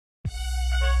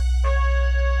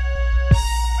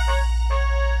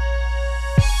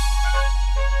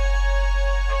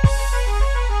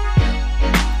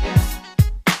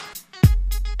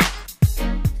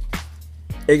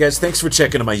Hey guys, thanks for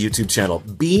checking out my YouTube channel.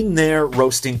 Bean There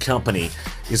Roasting Company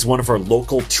is one of our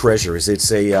local treasures. It's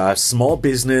a small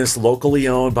business, locally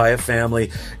owned by a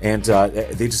family, and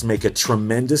they just make a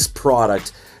tremendous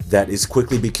product that is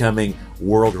quickly becoming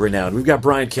world-renowned. We've got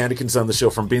Brian Candikins on the show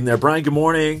from Bean There. Brian, good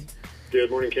morning. Good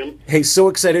morning, Kim. Hey, so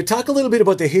excited. Talk a little bit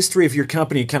about the history of your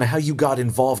company and kind of how you got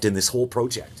involved in this whole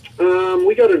project.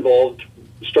 We got involved,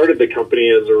 started the company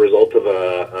as a result of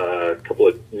a couple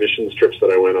of missions trips that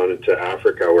I went on into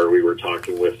Africa, where we were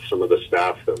talking with some of the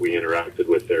staff that we interacted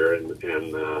with there, and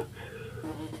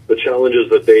the challenges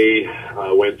that they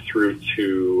went through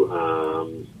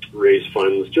to raise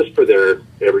funds just for their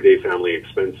everyday family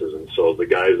expenses. And so the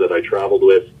guys that I traveled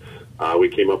with, we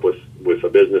came up with a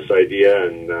business idea,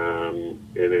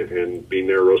 and Bean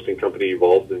There Roasting Company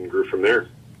evolved and grew from there.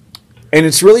 And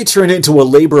it's really turned into a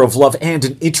labor of love and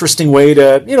an interesting way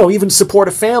to, even support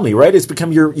a family, right? It's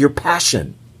become your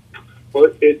passion.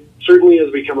 Well, it certainly has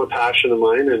become a passion of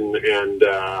mine, and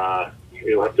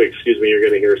you'll have to excuse me. You're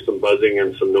going to hear some buzzing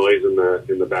and some noise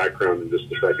in the background in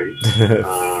just a second.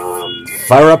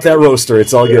 Fire up that roaster;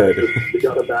 it's all good. We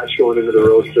got a batch going into the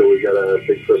roaster. We got a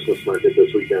big Christmas market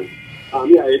this weekend.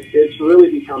 It's really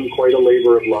become quite a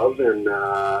labor of love, and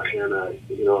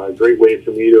a great way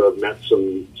for me to have met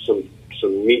some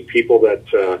neat people that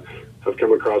have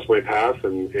come across my path,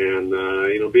 and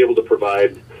be able to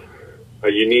provide a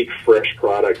unique, fresh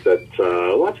product that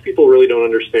lots of people really don't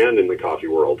understand in the coffee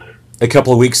world. A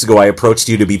couple of weeks ago, I approached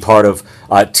you to be part of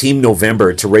Team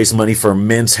November to raise money for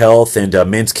men's health and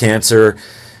men's cancer,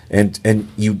 and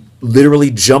you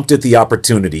literally jumped at the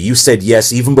opportunity. You said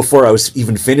yes even before I was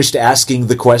even finished asking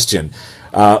the question.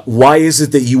 Why is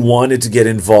it that you wanted to get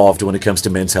involved when it comes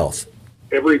to men's health?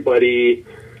 Everybody,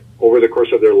 over the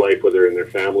course of their life, whether in their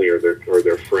family or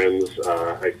their friends,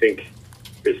 I think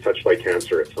is touched by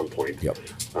cancer at some point. Yep.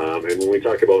 And when we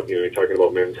talk about, you're talking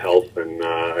about men's health, and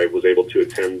I was able to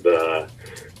attend the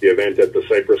event at the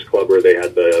Cypress Club where they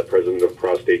had the president of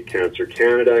Prostate Cancer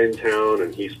Canada in town,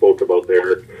 and he spoke about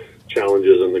their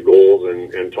challenges and the goals,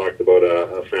 and talked about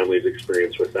a family's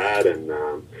experience with that.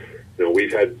 And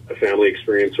we've had a family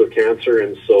experience with cancer,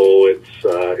 and so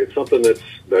it's something that's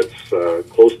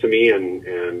close to me,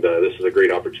 and this is a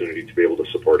great opportunity to be able to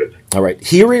support it. All right,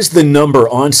 here is the number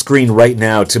on screen right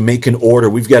now to make an order.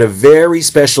 We've got a very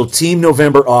special Team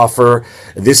November offer.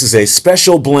 This is a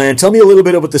special blend. Tell me a little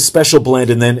bit about the special blend,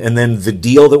 and then the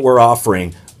deal that we're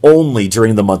offering only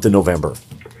during the month of November.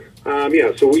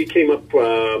 So we came up,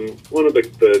 one of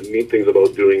the neat things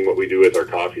about doing what we do with our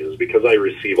coffee is because I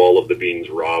receive all of the beans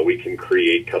raw, we can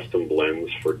create custom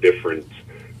blends for different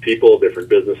people, different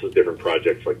businesses, different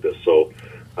projects like this. So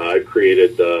I've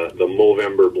created the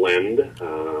Movember blend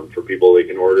for people. They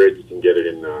can order it. You can get it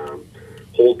in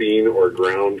whole bean or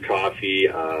ground coffee.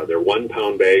 Their 1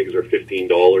 pound bags are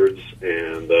 $15,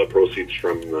 and the proceeds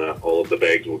from all of the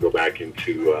bags will go back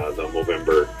into the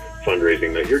Movember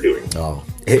fundraising that you're doing. Oh,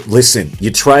 hey, listen, you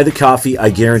try the coffee,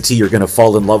 I guarantee you're going to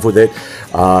fall in love with it.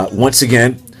 Once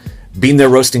again, Bean There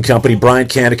Roasting Company, Brian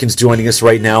Candikins joining us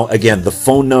right now. Again, the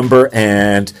phone number,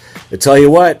 and I tell you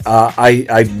what,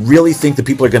 I really think that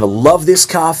people are going to love this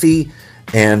coffee,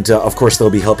 and of course,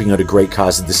 they'll be helping out a great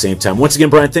cause at the same time. Once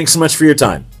again, Brian, thanks so much for your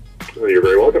time. Oh, you're very